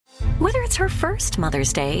Whether it's her first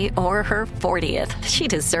Mother's Day or her 40th, she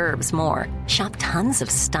deserves more. Shop tons of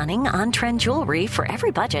stunning on-trend jewelry for every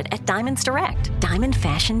budget at Diamonds Direct. Diamond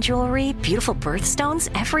fashion jewelry, beautiful birthstones,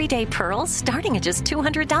 everyday pearls starting at just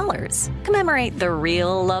 $200. Commemorate the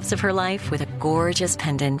real loves of her life with a gorgeous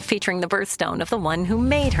pendant featuring the birthstone of the one who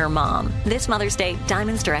made her mom. This Mother's Day,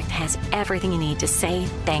 Diamonds Direct has everything you need to say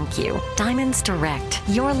thank you. Diamonds Direct.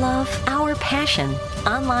 Your love, our passion.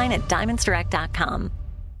 Online at diamondsdirect.com.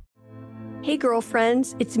 Hey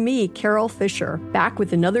girlfriends, it's me, Carol Fisher, back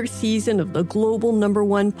with another season of the global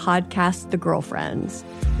 #1 podcast, The Girlfriends.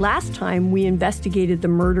 Last time, we investigated the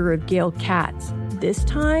murder of Gail Katz. This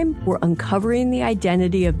time, we're uncovering the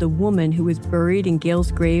identity of the woman who was buried in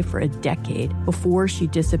Gail's grave for a decade before she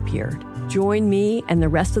disappeared. Join me and the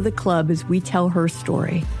rest of the club as we tell her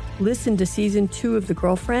story. Listen to Season 2 of The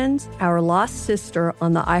Girlfriends, Our Lost Sister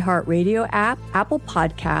on the iHeartRadio app, Apple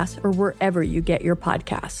Podcasts, or wherever you get your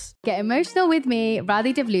podcasts. Get emotional with me,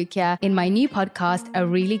 Radhi Devlukia, in my new podcast, A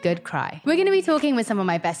Really Good Cry. We're going to be talking with some of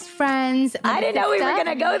my best friends. I didn't know we were going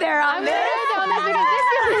to go there on this.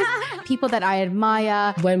 People that I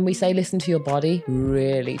admire. When we say listen to your body,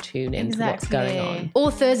 really tune into what's going on.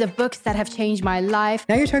 Authors of books that have changed my life.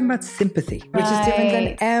 Now you're talking about sympathy, which is different than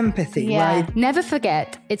empathy, right? Never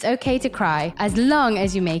forget, it's okay to cry as long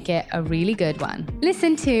as you make it a really good one.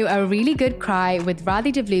 Listen to A Really Good Cry with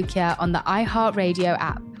Radhi Devlukia on the iHeartRadio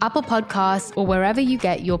app, Apple Podcasts, or wherever you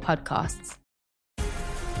get your podcasts.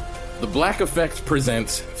 The Black Effect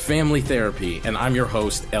presents Family Therapy, and I'm your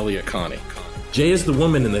host, Elliot Connie. Jay is the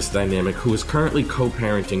woman in this dynamic who is currently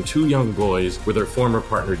co-parenting 2 young boys with her former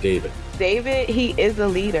partner, David. David, he is a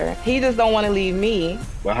leader. He just don't want to leave me.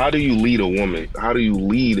 But how do you lead a woman? How do you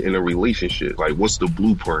lead in a relationship? Like, what's the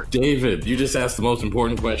blueprint? David, you just asked the most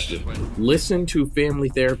important question. Listen to Family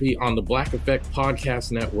Therapy on the Black Effect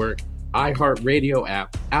Podcast Network, iHeartRadio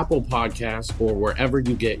app, Apple Podcasts, or wherever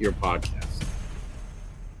you get your podcasts.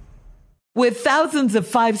 With thousands of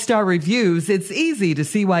 5-star reviews, it's easy to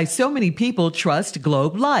see why so many people trust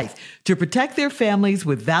Globe Life to protect their families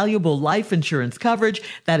with valuable life insurance coverage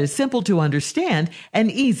that is simple to understand and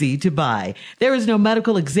easy to buy. There is no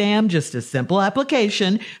medical exam, just a simple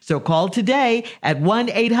application. So call today at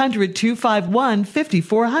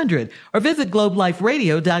 1-800-251-5400 or visit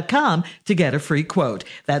globeliferadio.com to get a free quote.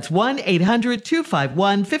 That's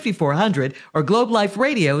 1-800-251-5400 or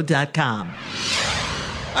globeliferadio.com.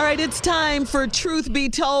 All right, it's time for Truth Be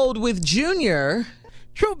Told with Junior.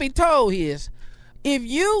 Truth be told is, if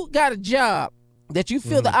you got a job that you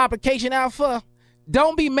fill the application out for,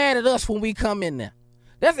 don't be mad at us when we come in there.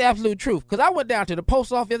 That's the absolute truth. Because I went down to the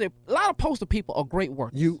post office. A lot of postal people are great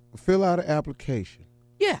workers. You fill out an application.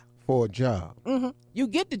 Yeah. For a job. Mm-hmm. You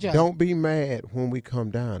get the job. Don't be mad when we come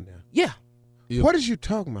down there. Yeah. What is you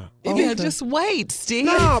talking about? Yeah, just wait, Steve.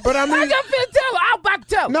 No, but I mean, I got to tell. I'm about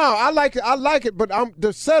to tell. No, I like it, but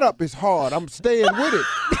the setup is hard. I'm staying with it.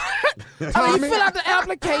 Tommy, you fill out the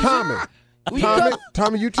application.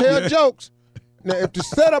 Tommy, you tell jokes. Now, if the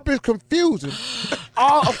setup is confusing.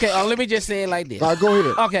 Okay, let me just say it like this. All right, go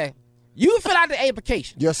ahead. Okay, you fill out the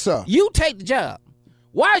application. Yes, sir. You take the job.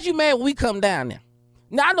 Why is you mad when we come down there?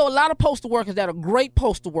 Now, I know a lot of postal workers that are great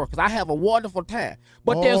postal workers. I have a wonderful time.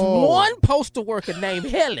 But there's one postal worker named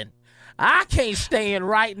Helen I can't stand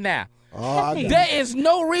right now. There is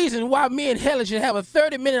no reason why me and Helen should have a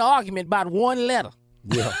 30-minute argument about one letter.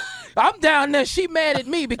 Yeah. I'm down there. She mad at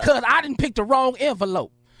me because I didn't pick the wrong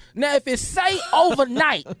envelope. Now, if it say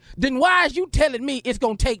overnight, then why is you telling me it's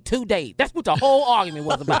going to take 2 days? That's what the whole argument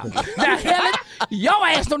was about. Now, Helen, your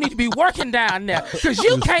ass don't need to be working down there because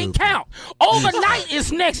you can't count. Overnight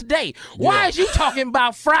is next day. Why is you talking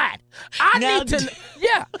about Friday? I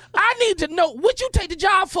need to know what you take the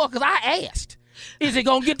job for because I asked. Is it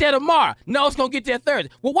going to get there tomorrow? No, it's going to get there Thursday.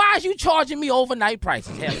 Well, why is you charging me overnight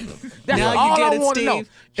prices, Helen? That's all I want to know.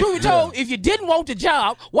 Truth be told, if you didn't want the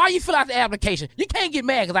job, why you fill out the application? You can't get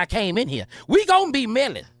mad because I came in here. We going to be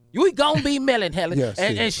milling. We going to be milling, Helen.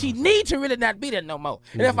 And she needs to really not be there no more.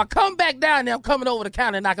 And if I come back down there, I'm coming over the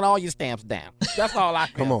counter and knocking all your stamps down. That's all I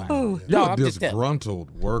care about. You're a disgruntled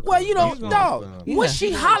worker. Well, you know, dog, when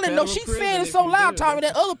she hollering, though, she's saying it so loud, Tommy,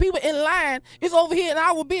 that other people in line is over here in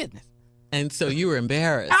our business. And so you were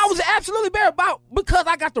embarrassed. I was absolutely embarrassed because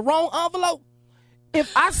I got the wrong envelope. If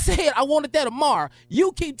I said I wanted that tomorrow,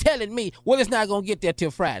 you keep telling me, well, it's not going to get there till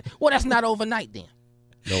Friday. Well, that's not overnight then.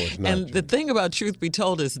 No, it's not. And the thing about Truth Be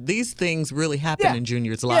Told is these things really happen in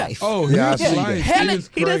Junior's life. Oh, yeah, Helen,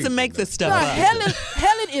 he doesn't make this stuff up.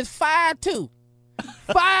 Helen is 5'2".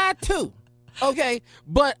 5'2". Okay,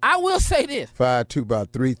 but I will say this. 5'2",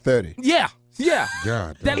 about 330. Yeah. Yeah.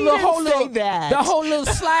 God. That damn. little whole little that. the whole little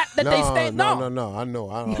slot that they stand. No. I know.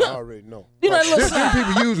 I already know. You know that little Them slot.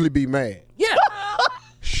 people usually be mad. Yeah.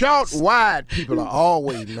 Short, wide people are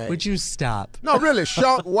always mad. Would you stop? No, really,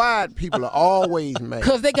 short, wide people are always mad.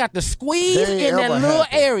 Because they got to squeeze They in that ever little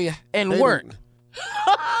happen. area and They work.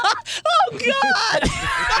 Oh, God.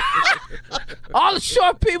 All the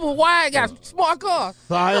short people wide got smart cars.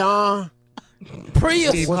 Scion. Prius.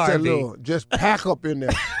 Steve What's that Harvey. little? Just pack up in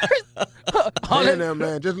there. In there,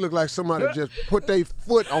 man. Just look like somebody just put their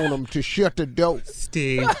foot on them to shut the door.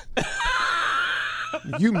 Steve,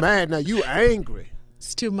 You mad now. You angry.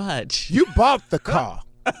 it's too much. You bought the car.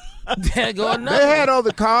 There go They another. had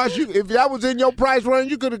other cars. If that was in your price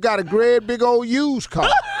range, you could have got a great big old used car.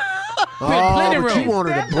 plenty But room. you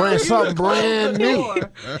wanted to brand something brand new.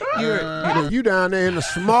 You down there in a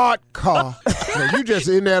smart car. Now, you just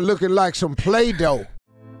in there looking like some Play-Doh.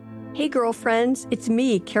 Hey, girlfriends, it's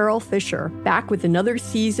me, Carol Fisher, back with another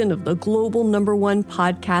season of the global #1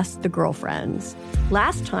 podcast, The Girlfriends.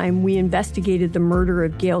 Last time, we investigated the murder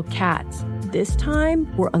of Gail Katz. This time,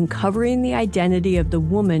 we're uncovering the identity of the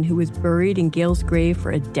woman who was buried in Gail's grave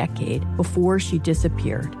for a decade before she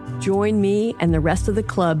disappeared. Join me and the rest of the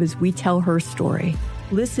club as we tell her story.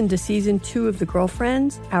 Listen to Season 2 of The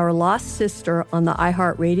Girlfriends, Our Lost Sister on the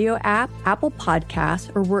iHeartRadio app, Apple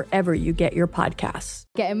Podcasts, or wherever you get your podcasts.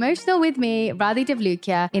 Get emotional with me, Radhi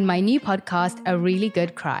Devlukia, in my new podcast, A Really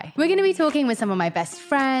Good Cry. We're going to be talking with some of my best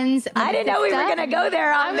friends. I didn't know we were going to go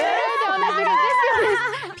there on this.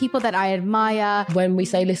 People that I admire. When we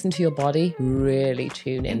say listen to your body, really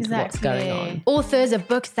tune into what's going on. Authors of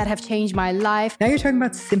books that have changed my life. Now you're talking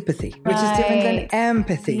about sympathy, which is different than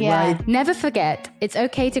empathy, right? Never forget, it's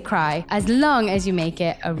okay to cry as long as you make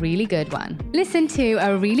it a really good one. Listen to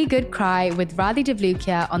A Really Good Cry with Radhi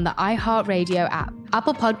Devlukia on the iHeartRadio app,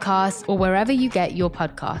 Apple Podcasts, or wherever you get your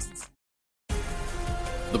podcasts.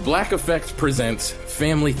 The Black Effect presents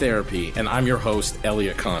Family Therapy, and I'm your host,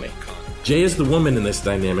 Elliot Connie. Jay is the woman in this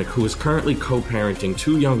dynamic who is currently co-parenting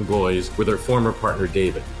 2 young boys with her former partner,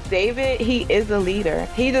 David. David, he is a leader.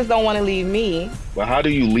 He just don't want to leave me. But how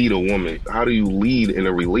do you lead a woman? How do you lead in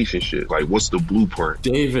a relationship? Like, what's the blueprint?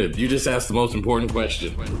 David, you just asked the most important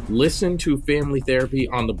question. Listen to Family Therapy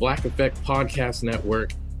on the Black Effect Podcast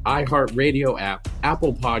Network, iHeartRadio app,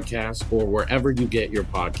 Apple Podcasts, or wherever you get your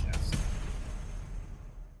podcasts.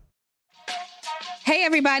 Hey,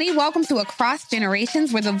 everybody. Welcome to Across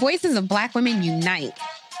Generations, where the voices of Black women unite.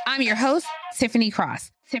 I'm your host, Tiffany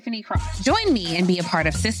Cross. Join me and be a part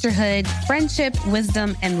of sisterhood, friendship,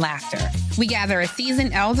 wisdom, and laughter. We gather a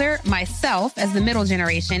seasoned elder, myself as the middle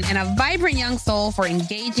generation, and a vibrant young soul for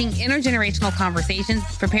engaging intergenerational conversations.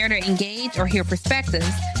 Prepare to engage or hear perspectives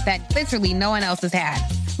that literally no one else has had.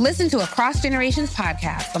 Listen to Across Generations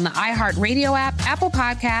podcast on the iHeartRadio app, Apple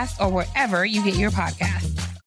Podcasts, or wherever you get your podcasts.